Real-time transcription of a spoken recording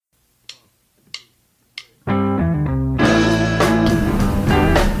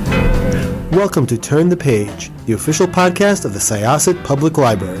welcome to Turn the Page, the official podcast of the Syosset Public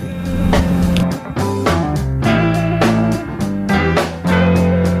Library.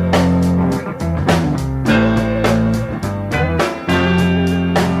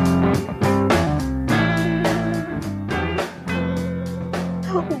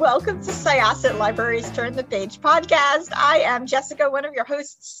 Welcome to Syosset Library's Turn the Page podcast. I am Jessica, one of your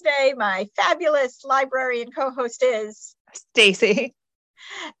hosts today. My fabulous librarian co-host is Stacy.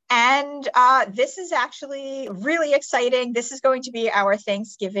 And this is actually really exciting. This is going to be our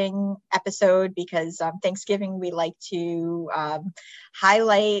Thanksgiving episode because Thanksgiving we like to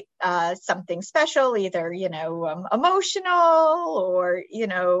highlight something special, either, emotional or,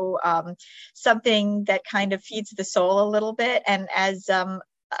 something that kind of feeds the soul a little bit. And as a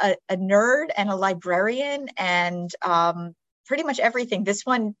nerd and a librarian and pretty much everything, this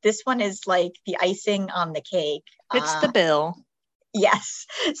one is like the icing on the cake. It's the bill. Yes.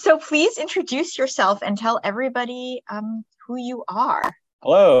 So please introduce yourself and tell everybody who you are.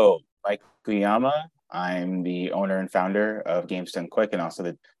 Hello, Mike Kuyama. I'm the owner and founder of Games Done Quick and also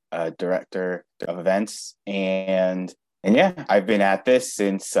the director of events. And yeah, I've been at this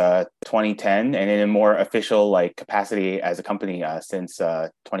since 2010 and in a more official capacity as a company since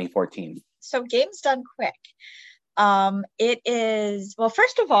 2014. So Games Done Quick. It is, well,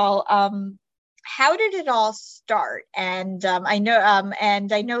 first of all, how did it all start? And I know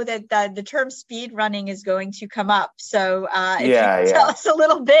that the term speed running is going to come up. So if you can tell us a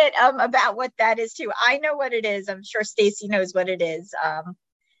little bit about what that is too. I know what it is. I'm sure Stacy knows what it is.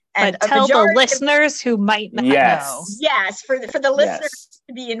 And but tell the listeners who might not know. Yes, for the listeners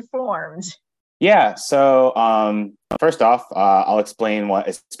to be informed. Yeah. So first off, I'll explain what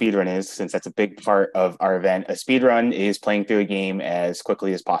a speedrun is, since that's a big part of our event. A speedrun is playing through a game as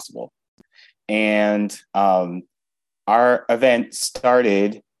quickly as possible. And our event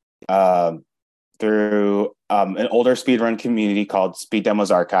started through an older speedrun community called Speed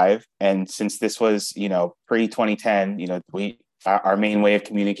Demos Archive. And since this was, pre-2010, our main way of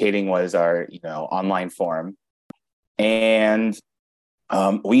communicating was our, online forum. And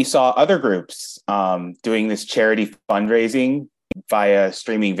we saw other groups doing this charity fundraising via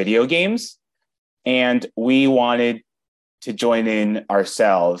streaming video games. And we wanted to join in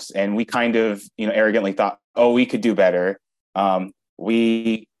ourselves, and we kind of, arrogantly thought, oh, we could do better.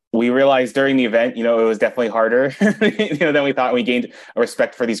 We realized during the event, it was definitely harder, than we thought. We gained a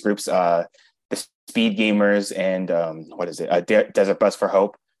respect for these groups, the Speed Gamers and Desert Bus for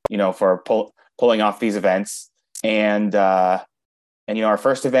Hope, for pulling off these events. And our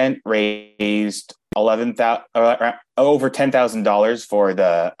first event raised over $10,000 for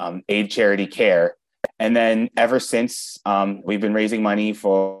the aid charity CARE. And then ever since, we've been raising money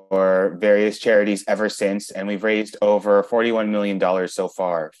for various charities ever since. And we've raised over $41 million so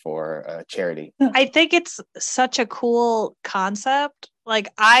far for charity. I think it's such a cool concept.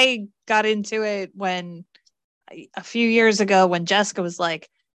 I got into it a few years ago when Jessica was like,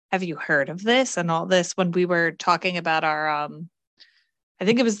 have you heard of this? And all this, when we were talking about our, I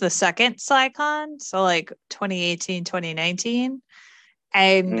think it was the second SciCon. So 2018, 2019.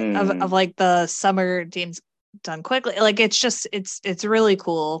 And of the summer Games Done Quickly, it's really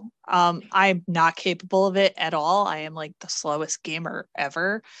cool. I'm not capable of it at all. I am the slowest gamer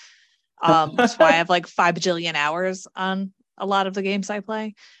ever. That's why I have 5 bajillion hours on a lot of the games I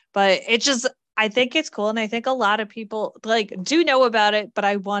play. But I think it's cool, and I think a lot of people do know about it. But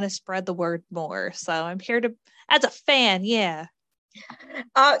I want to spread the word more, so I'm here to, as a fan, yeah.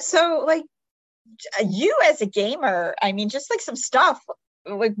 So you as a gamer, I mean, just some stuff.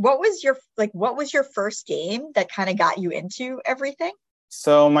 What was your first game that kind of got you into everything?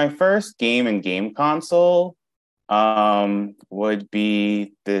 So my first game and game console would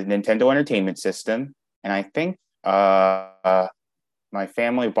be the Nintendo Entertainment System, and I think my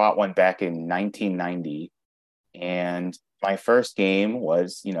family bought one back in 1990. And my first game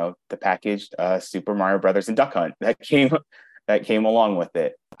was, the packaged Super Mario Brothers and Duck Hunt that came along with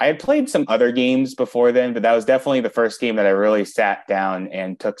it. I had played some other games before then, but that was definitely the first game that I really sat down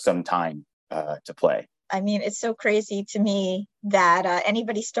and took some time to play. I mean, it's so crazy to me that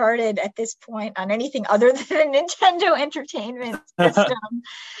anybody started at this point on anything other than a Nintendo Entertainment System.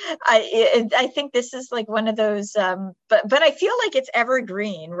 I think this is one of those, but I feel like it's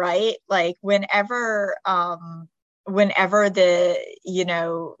evergreen, right? Whenever the,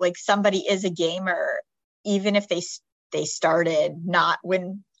 somebody is a gamer, even if they started not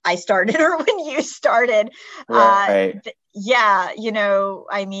when I started or when you started. Right.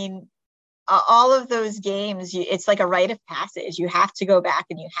 I mean, all of those games, it's like a rite of passage. You have to go back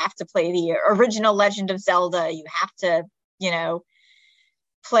and you have to play the original Legend of Zelda. You have to,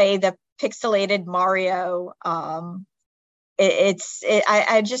 play the pixelated Mario. I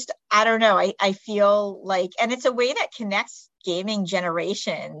don't know. I feel like, and it's a way that connects gaming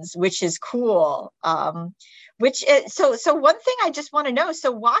generations, which is cool. So one thing I just want to know,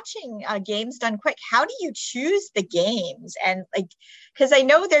 so watching Games Done Quick, how do you choose the games? And like, because I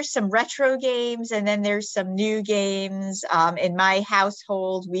know there's some retro games and then there's some new games. In my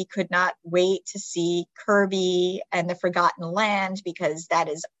household, we could not wait to see Kirby and the Forgotten Land because that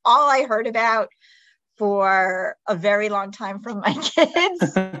is all I heard about for a very long time from my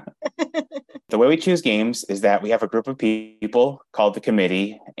kids. The way we choose games is that we have a group of people called the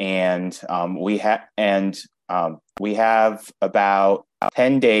committee, and we have about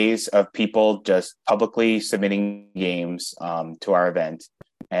 10 days of people just publicly submitting games to our event,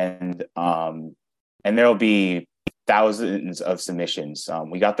 and there'll be thousands of submissions.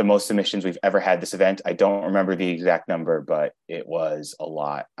 We got the most submissions we've ever had this event. I don't remember the exact number, but it was a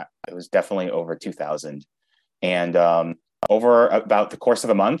lot. It was definitely over 2,000. And over about the course of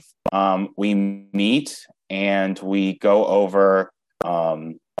a month, we meet and we go over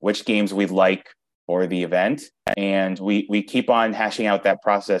which games we'd like for the event. And we keep on hashing out that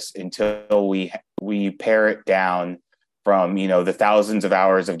process until we pare it down from, the thousands of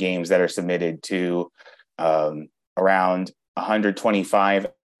hours of games that are submitted to around 125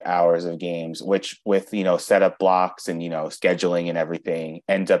 hours of games, which with, setup blocks and, scheduling and everything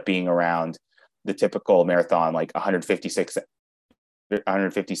ends up being around the typical marathon, like 156 to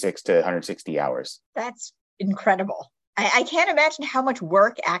 160 hours. That's incredible. I can't imagine how much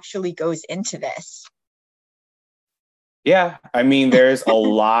work actually goes into this. Yeah, I mean, there's a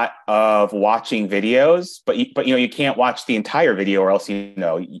lot of watching videos, but you can't watch the entire video, or else the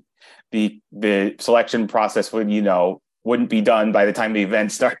selection process wouldn't be done by the time the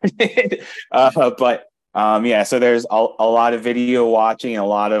event started. So there's a lot of video watching, and a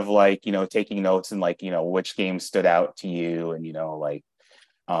lot of taking notes and which game stood out to you, and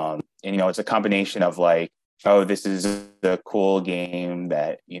it's a combination of this is a cool game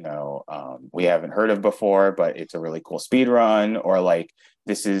that we haven't heard of before, but it's a really cool speed run, or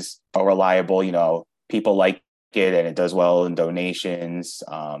this is a reliable, people like it and it does well in donations.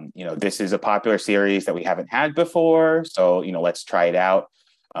 This is a popular series that we haven't had before, so let's try it out.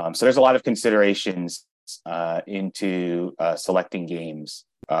 So there's a lot of considerations into selecting games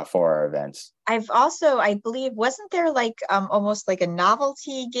for our events. I've also, I believe, wasn't there almost like a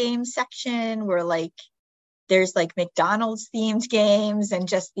novelty game section where there's McDonald's themed games and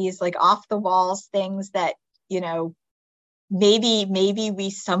just these off the walls things that maybe we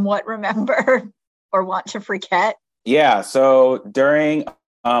somewhat remember or want to forget? Yeah, so during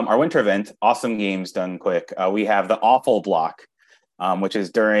our winter event, Awesome Games Done Quick, we have the Awful Block, which is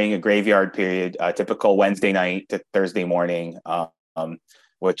during a graveyard period, typical Wednesday night to Thursday morning,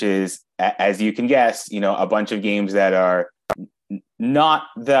 which is, as you can guess, a bunch of games that are not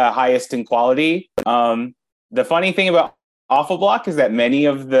the highest in quality. The funny thing about Awful Block is that many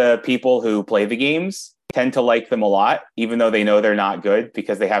of the people who play the games tend to like them a lot, even though they know they're not good,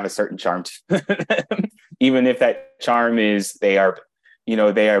 because they have a certain charm to them. Even if that charm is they are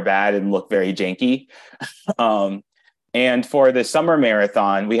bad and look very janky. And for the summer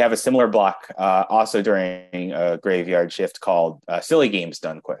marathon, we have a similar block also during a graveyard shift called Silly Games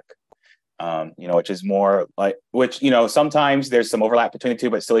Done Quick. Which is more sometimes there's some overlap between the two,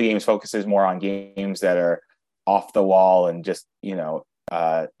 but Silly Games focuses more on games that are off the wall and just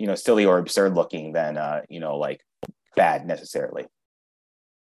silly or absurd looking than bad necessarily.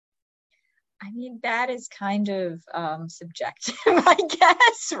 I mean, that is kind of subjective, I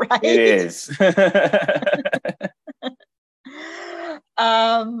guess, right? It is.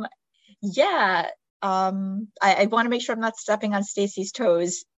 I want to make sure I'm not stepping on Stacy's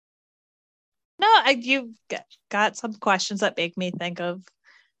toes. No, you've got some questions that make me think of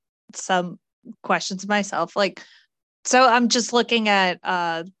some questions myself. So I'm just looking at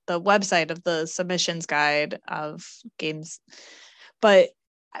the website of the submissions guide of games, but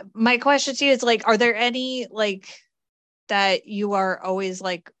my question to you is are there any that you are always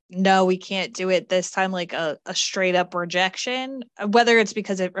no, we can't do it this time, a straight up rejection, whether it's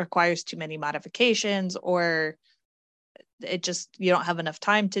because it requires too many modifications or it just you don't have enough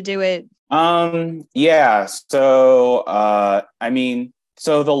time to do it? Yeah. So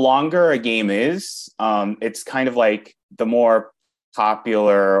so the longer a game is, it's kind of the more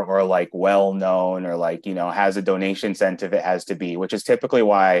popular or well-known or has a donation incentive it has to be, which is typically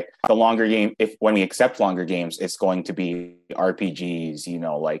why the longer game, when we accept longer games, it's going to be RPGs,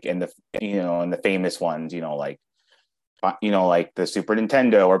 and the famous ones, the Super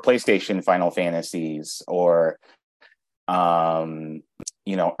Nintendo or PlayStation Final Fantasies, or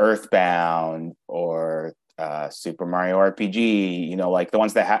Earthbound or Super Mario RPG, like the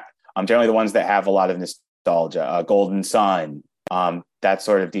ones that have, generally the ones that have a lot of nostalgia, Golden Sun, that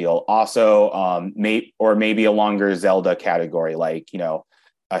sort of deal. Also, maybe a longer Zelda category, like,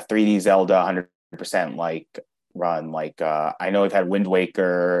 a 3D Zelda 100% like run. Like, I know we've had Wind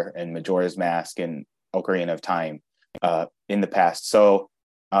Waker and Majora's Mask and Ocarina of Time in the past. So,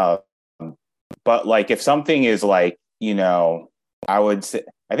 but like if something is like, I would say,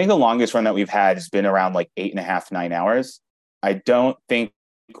 I think the longest run that we've had has been around like 8.5, 9 hours. I don't think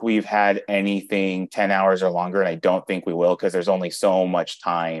we've had anything 10 hours or longer, and I don't think we will, because there's only so much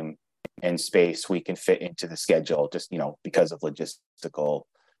time and space we can fit into the schedule, just because of logistical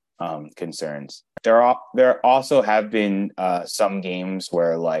concerns. There also have been some games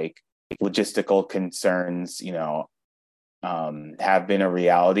where like logistical concerns have been a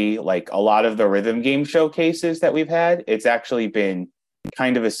reality. Like a lot of the rhythm game showcases that we've had, it's actually been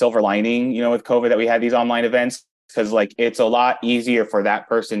kind of a silver lining, with COVID, that we had these online events, because like it's a lot easier for that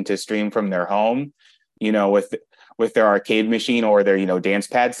person to stream from their home, with their arcade machine or their dance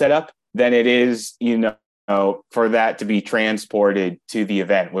pad setup, than it is for that to be transported to the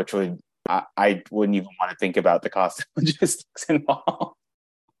event, which I wouldn't even want to think about the cost of logistics involved.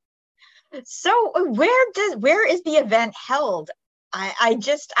 So where is the event held?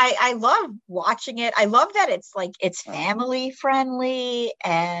 I love watching it. I love that it's family friendly,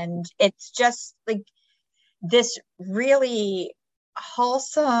 and it's just like this really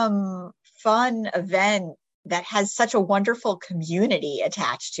wholesome, fun event that has such a wonderful community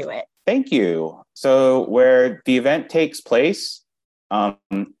attached to it. Thank you. So where the event takes place,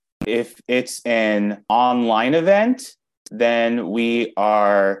 if it's an online event, then we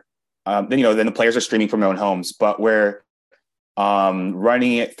are then the players are streaming from their own homes, but we're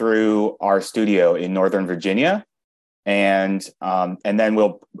running it through our studio in Northern Virginia, and then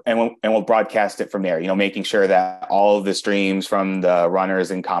we'll broadcast it from there. Making sure that all of the streams from the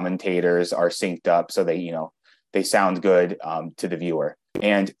runners and commentators are synced up so they sound good to the viewer.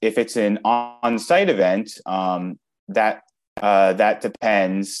 And if it's an on-site event, that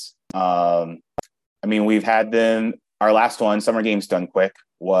depends. We've had them. Our last one, Summer Games Done Quick,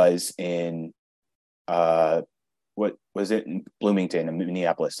 was in what was it, in Bloomington, a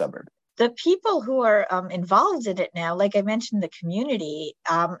Minneapolis suburb. The people who are involved in it now, like I mentioned, the community.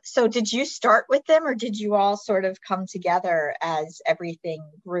 So did you start with them, or did you all sort of come together as everything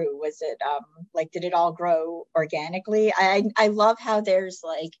grew? Was it did it all grow organically? I love how there's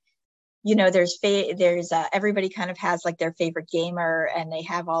there's everybody kind of has like their favorite gamer, and they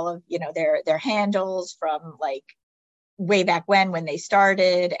have all of their handles from like way back when they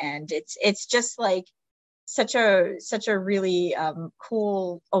started, and it's just like such a really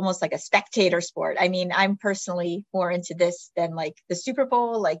cool, almost like a spectator sport. I mean, I'm personally more into this than like the Super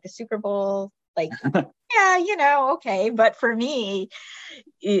Bowl, yeah, okay, but for me,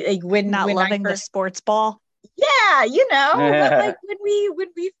 like when loving the sports ball. Yeah, but like when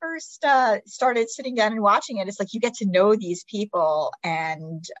we first started sitting down and watching it, it's like you get to know these people,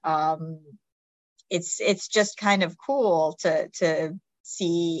 and it's just kind of cool to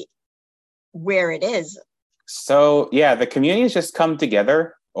see where it is. So yeah, the community has just come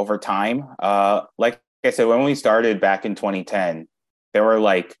together over time. Like I said, when we started back in 2010, there were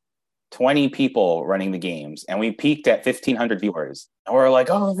like 20 people running the games, and we peaked at 1,500 viewers. And we're like,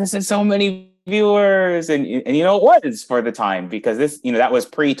 oh, this is so many viewers, and it was for the time, because this that was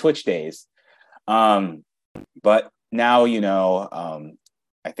pre-Twitch days. But now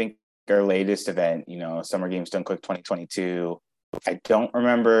I think our latest event, Summer Games Done Quick 2022. I don't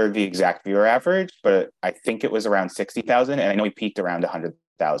remember the exact viewer average, but I think it was around 60,000, and I know we peaked around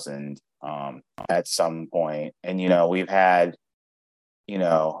 100,000 at some point. And we've had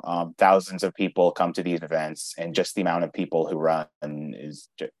thousands of people come to these events, and just the amount of people who run is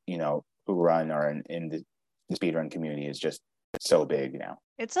or in the speedrun community is just so big now.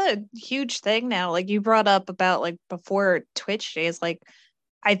 It's a huge thing now. Like you brought up about like before Twitch days, like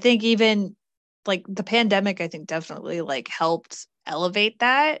I think even like the pandemic, I think definitely like helped elevate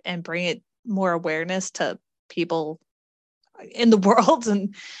that and bring it more awareness to people in the world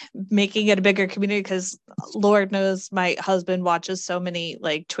and making it a bigger community, because Lord knows my husband watches so many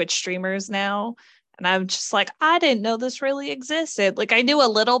like Twitch streamers now, and I'm just like, I didn't know this really existed. Like I knew a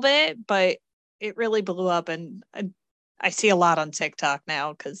little bit, but it really blew up, and I see a lot on TikTok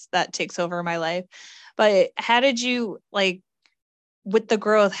now because that takes over my life. But how did you like with the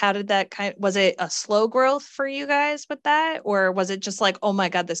growth? How did that was it a slow growth for you guys with that, or was it just like, oh my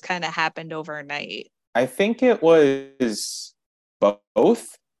God, this kind of happened overnight? I think it was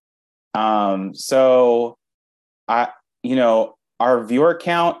both. So our viewer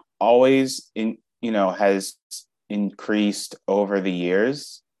count always has increased over the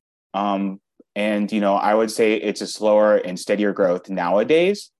years. And, I would say it's a slower and steadier growth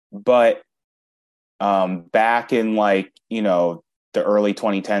nowadays, but back in the early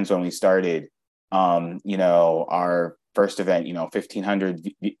 2010s when we started, our first event, 1,500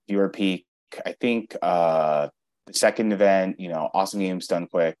 viewer peak. I think the second event, Awesome Games Done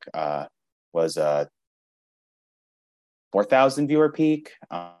Quick, was 4,000 viewer peak.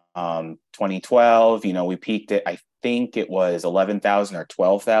 2012, we peaked at, I think it was 11,000 or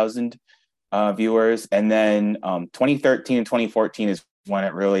 12,000 viewers. And then 2013 and 2014 is when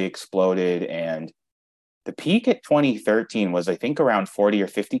it really exploded. And the peak at 2013 was, I think, around 40 or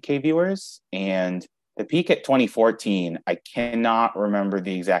 50K viewers. And the peak at 2014, I cannot remember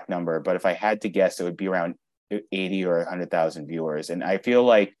the exact number, but if I had to guess, it would be around 80 or 100,000 viewers. And I feel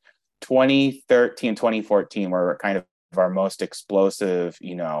like 2013, 2014 were kind of our most explosive,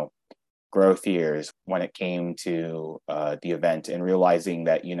 growth years when it came to the event, and realizing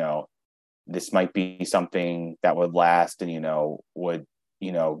that, this might be something that would last and, would,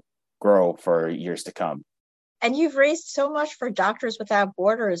 grow for years to come. And you've raised so much for Doctors Without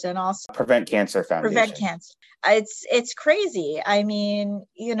Borders and also Prevent Cancer Foundation. Prevent Cancer. It's crazy. I mean,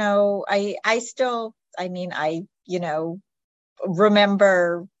 I still,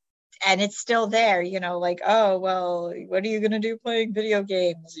 remember, and it's still there, oh, well, what are you going to do playing video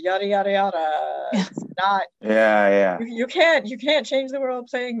games? Yada, yada, yada. It's not. Yeah. You can't change the world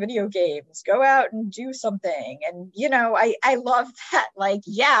playing video games. Go out and do something. And, I love that. Like,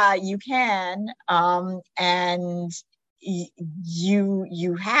 yeah, you can. And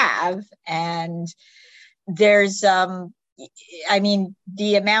you have, and there's, the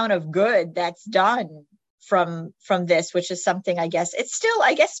amount of good that's done from this, which is something, I guess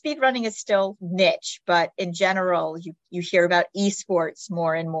speedrunning is still niche, but in general, you hear about esports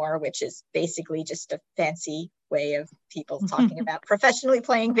more and more, which is basically just a fancy way of people talking about professionally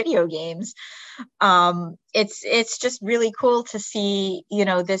playing video games. It's just really cool to see,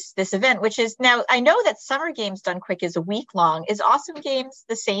 this event, which is now, I know that Summer Games Done Quick is a week long. Is Awesome Games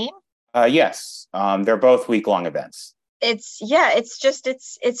the same? Yes. They're both week-long events. It's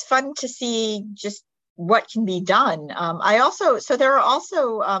fun to see just what can be done. So there are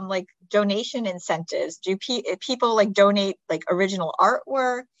also like donation incentives. Do people like donate like original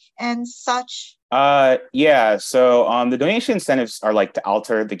artwork and such? Yeah. So the donation incentives are like to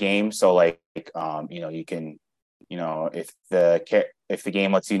alter the game. So you can, if the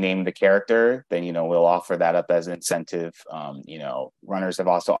game lets you name the character, then we'll offer that up as an incentive. Runners have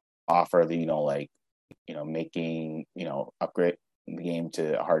also offered making upgrade the game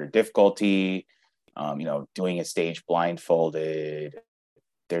to a harder difficulty. Doing a stage blindfolded.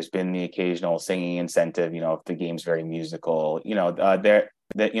 There's been the occasional singing incentive, if the game's very musical,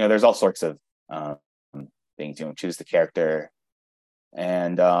 there's all sorts of things, choose the character.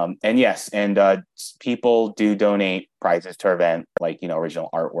 And yes, people do donate prizes to our event, like, original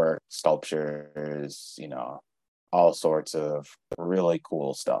artwork, sculptures, all sorts of really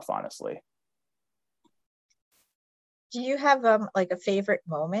cool stuff, honestly. Do you have like a favorite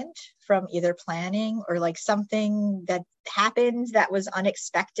moment from either planning or like something that happened that was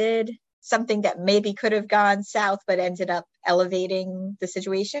unexpected, something that maybe could have gone south but ended up elevating the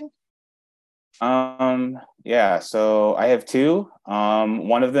situation? Yeah, so I have two.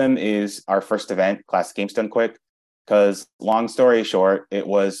 One of them is our first event, Classic Games Done Quick, because long story short, it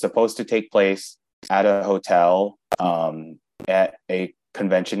was supposed to take place at a hotel at a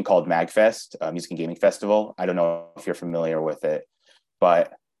convention called MagFest, Music and Gaming Festival. I don't know if you're familiar with it,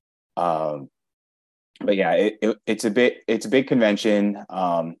 but yeah, it's a big convention.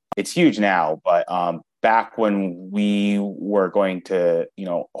 It's huge now, but back when we were going to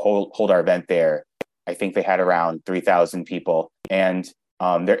hold our event there, I think they had around 3,000 people, and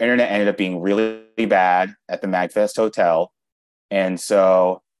their internet ended up being really bad at the MagFest hotel, and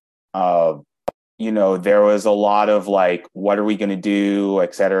so there was a lot of like, what are we going to do,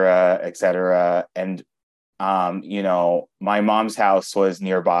 et cetera, et cetera. And, my mom's house was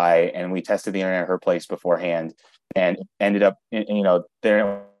nearby, and we tested the internet at her place beforehand and ended up,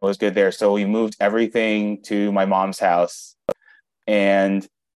 there was good there. So we moved everything to my mom's house, and,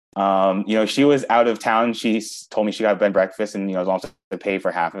 she was out of town. She told me she got bed and breakfast, and, I was also to pay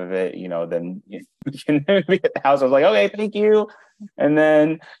for half of it, then we can be at the house. I was like, okay, thank you. And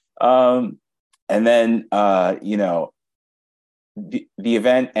then, the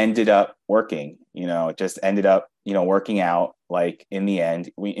event ended up working, it just ended up, working out. Like in the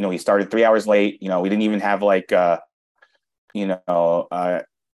end, we started 3 hours late, we didn't even have like, a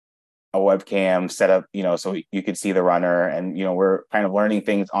webcam set up, so you could see the runner, and, we're kind of learning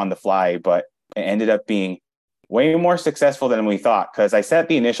things on the fly, but it ended up being way more successful than we thought. Cause I set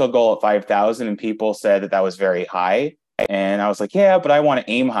the initial goal at 5,000 and people said that was very high. And I was like, yeah, but I want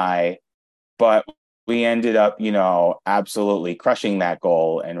to aim high. But we ended up, absolutely crushing that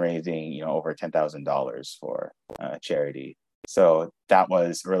goal and raising, over $10,000 for charity. So that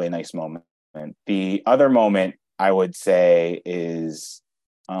was a really nice moment. And the other moment I would say is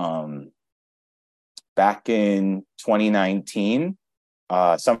back in 2019,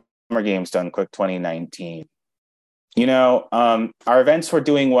 Summer Games Done Quick 2019. Our events were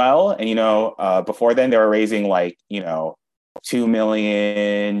doing well, and before then they were raising 2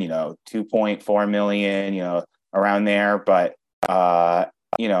 million, 2.4 million, around there. But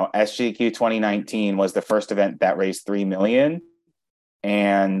SGQ 2019 was the first event that raised 3 million,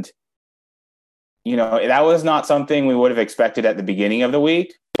 and that was not something we would have expected at the beginning of the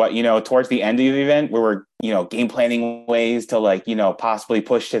week. But towards the end of the event, we were game planning ways to possibly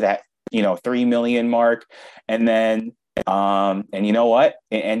push to that 3 million mark. And then, and you know what?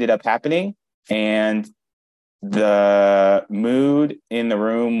 It ended up happening. And the mood in the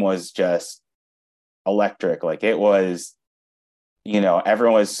room was just electric. It was,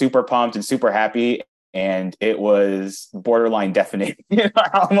 everyone was super pumped and super happy. And it was borderline deafening,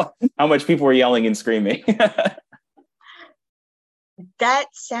 how much people were yelling and screaming. That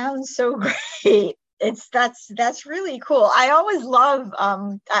sounds so great. That's really cool. I always love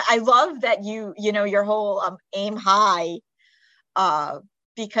I love that your whole aim high,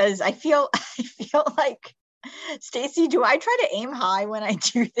 because I feel like, Stacy, do I try to aim high when I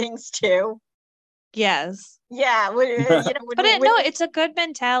do things too? Yes. Yeah. But it's a good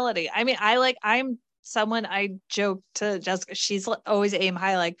mentality. I mean, I'm someone, I joke to Jessica, she's always aim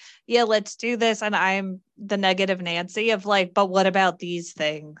high, yeah, let's do this. And I'm the negative Nancy of but what about these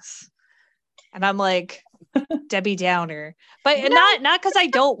things? And I'm like Debbie Downer, but not because I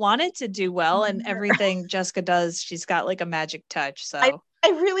don't want it to do well, and everything Jessica does, she's got a magic touch. So I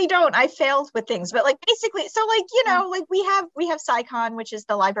really don't. I failed with things, but basically, so we have SciCon, which is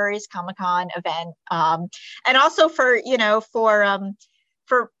the library's Comic-Con event, and also for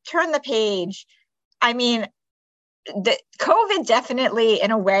Turn the Page. I mean, the COVID definitely,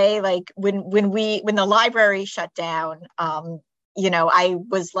 in a way, when the library shut down, I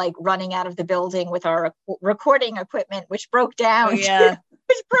was running out of the building with our recording equipment, which broke down. Oh, yeah.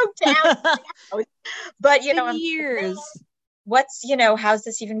 Which broke down. But years. What's how's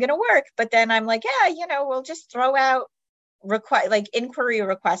this even going to work? But then I'm like, yeah, we'll just throw out inquiry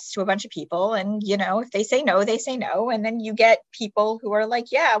requests to a bunch of people, and if they say no, they say no, and then you get people who are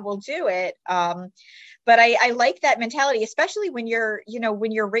like, yeah, we'll do it. But I like that mentality, especially when you're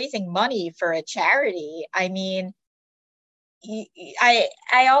raising money for a charity. I mean, I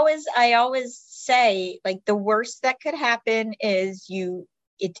always say, the worst that could happen is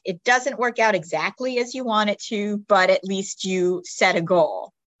it doesn't work out exactly as you want it to, but at least you set a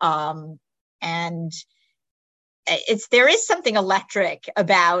goal. And there is something electric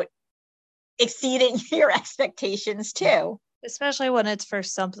about exceeding your expectations too. Especially when it's for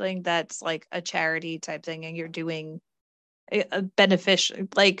something that's a charity type thing, and you're doing a beneficial,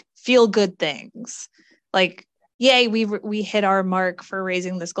 feel good things. Yay, we hit our mark for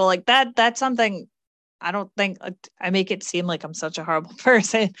raising this goal. That's something. I don't think I make it seem like I'm such a horrible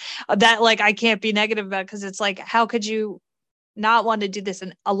person that I can't be negative about, because it's how could you not want to do this?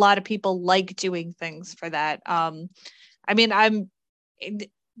 And a lot of people like doing things for that. I mean, I'm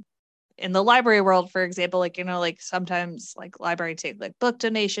in the library world, for example, sometimes library take book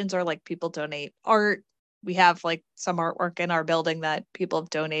donations, or people donate art. We have some artwork in our building that people have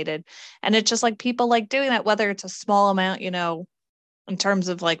donated, and it's just people like doing that, whether it's a small amount, in terms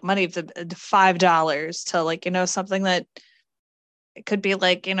of money, the $5 to something that it could be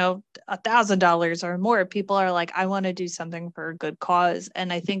 $1,000 or more. People are I want to do something for a good cause.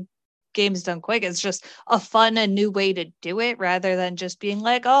 And I think Games Done Quick is just a fun and new way to do it, rather than just being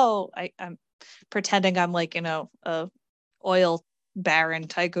I'm pretending I'm a oil baron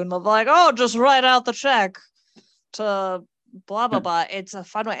tycoon of just write out the check to blah blah blah. It's a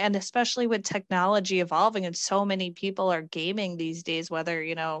fun way, and especially with technology evolving and so many people are gaming these days, whether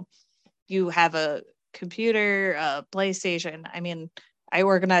you have a computer, a PlayStation. I mean, I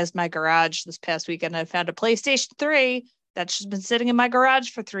organized my garage this past weekend. I found a PlayStation 3 that's just been sitting in my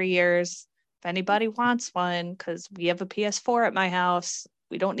garage for 3 years. If anybody wants one, because we have a PS4 at my house,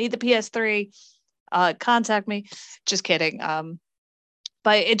 we don't need the PS3, contact me. Just kidding.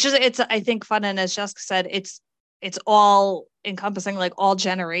 But it's I think fun, and as Jessica said, it's all encompassing, all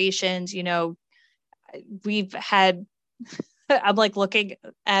generations. We've had I'm like looking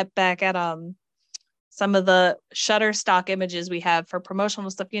back at some of the Shutterstock images we have for promotional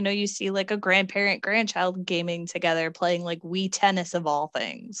stuff. You see like a grandparent grandchild gaming together, playing like Wii tennis of all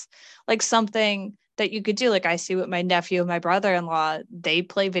things, like something that you could do. Like I see with my nephew and my brother-in-law, they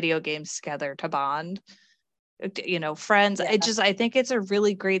play video games together to bond, friends. Yeah. I think it's a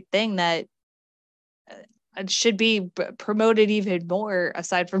really great thing that it should be promoted even more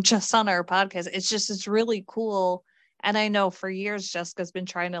aside from just on our podcast. It's really cool. And I know for years Jessica's been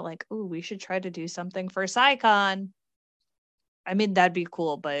trying to like, oh, we should try to do something for SciCon. I mean, that'd be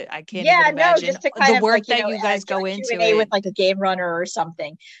cool, but I can't even imagine just to kind the of work like, that you guys go into Q&A with like a game runner or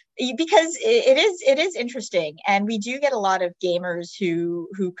something, because it is interesting, and we do get a lot of gamers who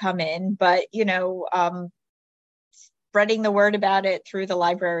come in, but spreading the word about it through the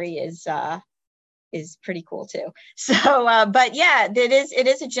library is pretty cool too. So, but yeah, it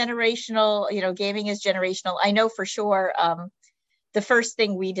is a generational, gaming is generational. I know for sure. The first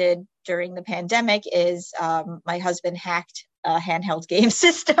thing we did during the pandemic is my husband hacked a handheld game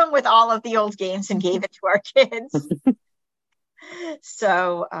system with all of the old games and gave it to our kids.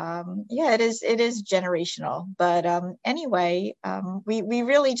 So yeah, it is generational. But anyway, we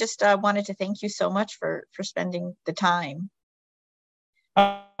really just wanted to thank you so much for spending the time.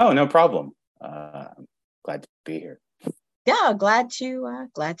 Oh, no problem. Glad to be here. Yeah, glad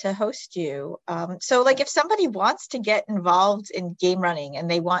to host you. So like if somebody wants to get involved in game running and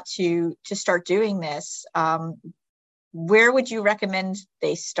they want to start doing this, where would you recommend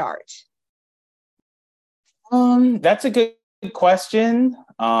they start? That's a good question.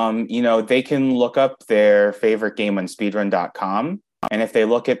 They can look up their favorite game on speedrun.com, and if they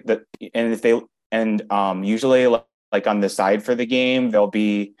look at usually like on the side for the game, there'll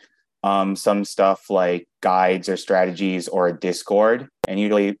be some stuff like guides or strategies or a Discord, and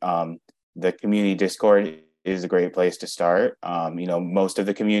usually the community Discord is a great place to start. Most of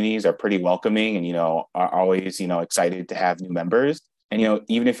the communities are pretty welcoming and are always excited to have new members. And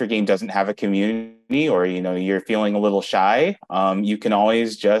even if your game doesn't have a community, or you're feeling a little shy, you can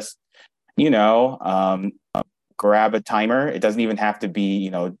always just grab a timer. It doesn't even have to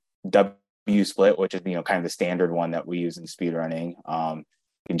be W split, which is kind of the standard one that we use in speedrunning.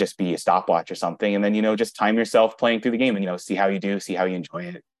 Can just be a stopwatch or something, and then just time yourself playing through the game and see how you do, see how you enjoy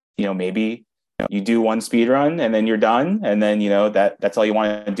it. Maybe you do one speed run and then you're done, and then that's all you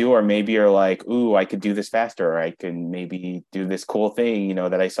want to do. Or maybe you're like, ooh, I could do this faster, or I can maybe do this cool thing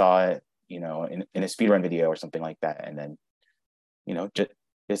that I saw in a speed run video or something like that, and then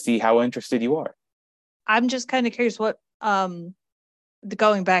just see how interested you are. I'm just kind of curious what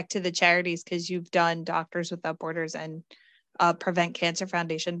going back to the charities, because you've done Doctors Without Borders and Prevent Cancer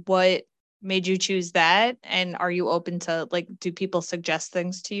Foundation. What made you choose that? And are you open to do people suggest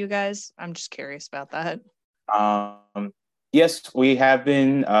things to you guys? I'm just curious about that. Yes, we have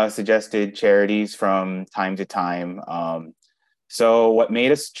been suggested charities from time to time. So what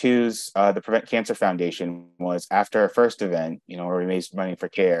made us choose the Prevent Cancer Foundation was after our first event, where we raised money for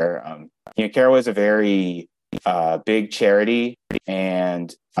CARE. CARE was a very big charity,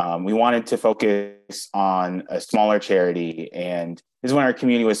 and we wanted to focus on a smaller charity, and this is when our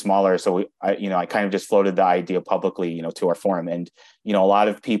community was smaller. So I kind of just floated the idea publicly, to our forum, and a lot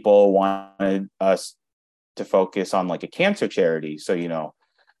of people wanted us to focus on like a cancer charity. So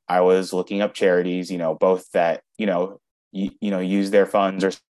I was looking up charities, both that use their funds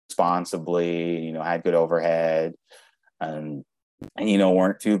responsibly, had good overhead, and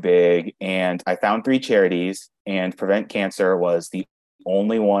weren't too big. And I found 3 charities, and Prevent Cancer was the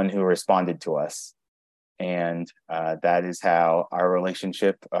only one who responded to us. And that is how our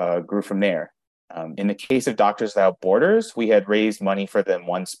relationship grew from there. In the case of Doctors Without Borders, we had raised money for them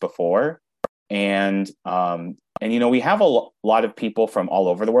once before. And we have a lot of people from all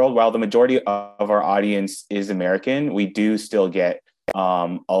over the world. While the majority of our audience is American, we do still get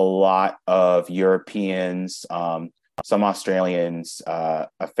a lot of Europeans, some Australians,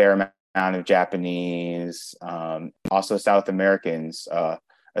 a fair amount of Japanese, also South Americans,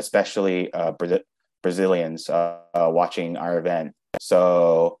 especially Brazilians watching our event.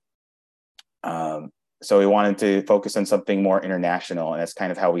 So we wanted to focus on something more international, and that's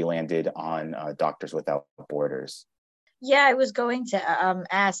kind of how we landed on Doctors Without Borders. Yeah, I was going to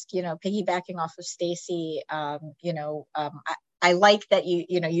ask, piggybacking off of Stacy, I like that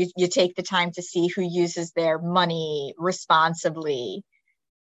you take the time to see who uses their money responsibly,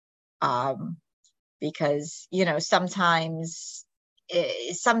 because sometimes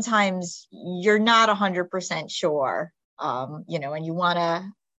you're not 100% sure, and you want to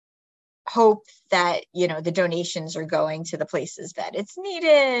hope that the donations are going to the places that it's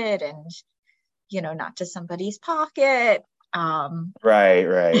needed, and not to somebody's pocket.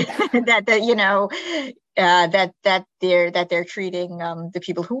 Right. that they're treating the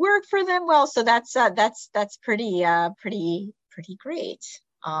people who work for them well. So that's pretty great.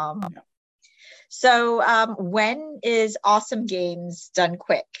 So when is Awesome Games Done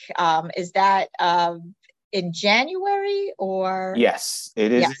Quick? Is that in January or? Yes,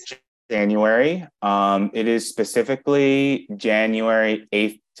 it is. Yes. January. It is specifically January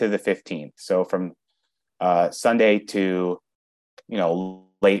 8th to the 15th. So from Sunday to,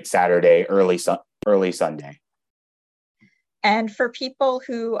 late Saturday, early Sunday. And for people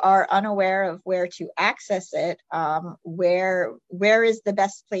who are unaware of where to access it, where is the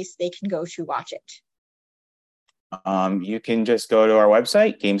best place they can go to watch it? You can just go to our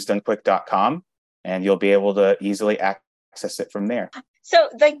website, gamesdonequick.com, and you'll be able to easily access it from there. So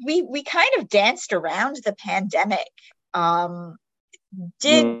we kind of danced around the pandemic. So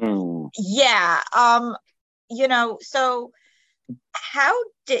how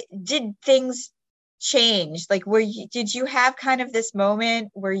did things change? Like, did you have kind of this moment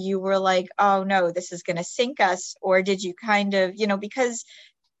where you were like, oh no, this is going to sink us? Or did you kind of, because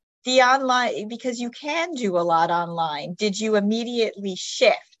you can do a lot online, did you immediately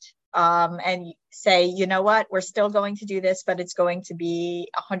shift and say, you know what, we're still going to do this, but it's going to be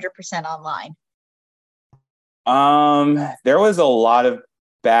 100% online? There was a lot of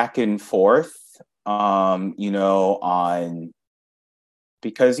back and forth,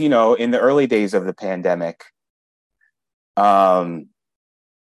 because, in the early days of the pandemic, there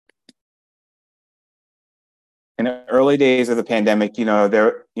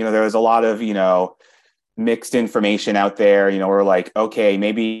was a lot of, mixed information out there. We're like, okay,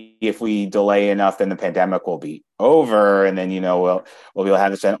 maybe if we delay enough, then the pandemic will be over. And then, we'll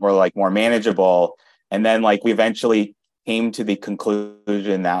have this more like more manageable. And then like we eventually came to the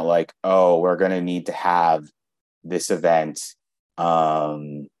conclusion that like, oh, we're going to need to have this event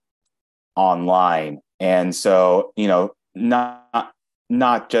online. And so,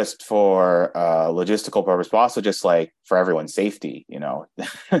 not just for logistical purpose, but also just like for everyone's safety,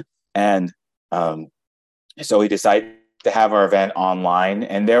 and so we decided to have our event online,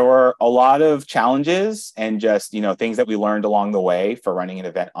 and there were a lot of challenges and just, things that we learned along the way for running an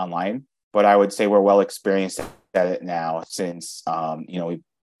event online. But I would say we're well experienced at it now since,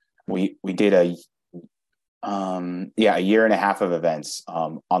 we did a year and a half of events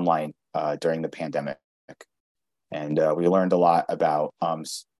online during the pandemic. And we learned a lot about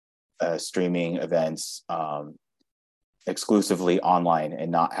streaming events exclusively online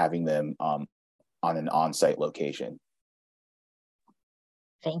and not having them on an on-site location.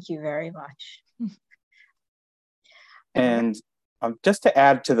 Thank you very much. And just to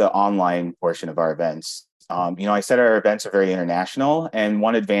add to the online portion of our events, I said our events are very international, and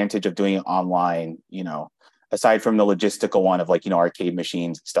one advantage of doing it online, aside from the logistical one of like, arcade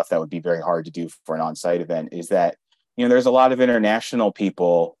machines and stuff that would be very hard to do for an on-site event, is that, there's a lot of international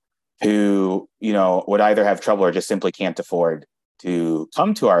people who, would either have trouble or just simply can't afford to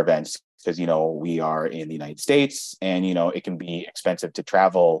come to our events because, we are in the United States and, it can be expensive to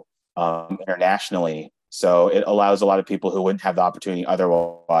travel internationally. So it allows a lot of people who wouldn't have the opportunity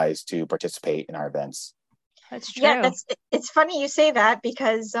otherwise to participate in our events. That's true. Yeah, it's funny you say that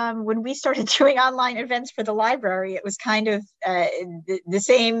because when we started doing online events for the library, it was kind of the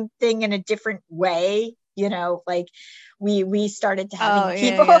same thing in a different way. Like we started to have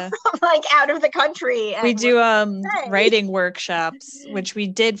people from like out of the country. And we do writing workshops, which we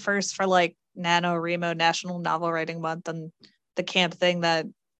did first for like NaNoWriMo National Novel Writing Month and the camp thing that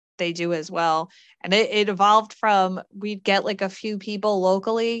they do as well. And it evolved from we'd get like a few people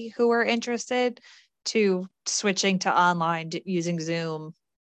locally who were interested to switching to online using Zoom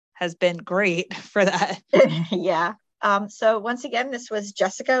has been great for that. Yeah. So once again, this was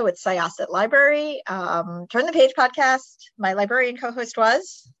Jessica with Syosset Library. Turn the Page podcast. My librarian co-host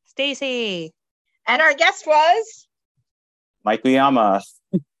was Stacy. And our guest was Mike Liyama.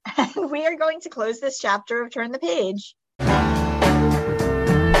 And we are going to close this chapter of Turn the Page.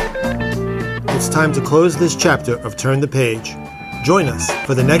 It's time to close this chapter of Turn the Page. Join us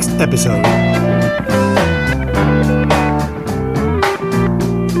for the next episode.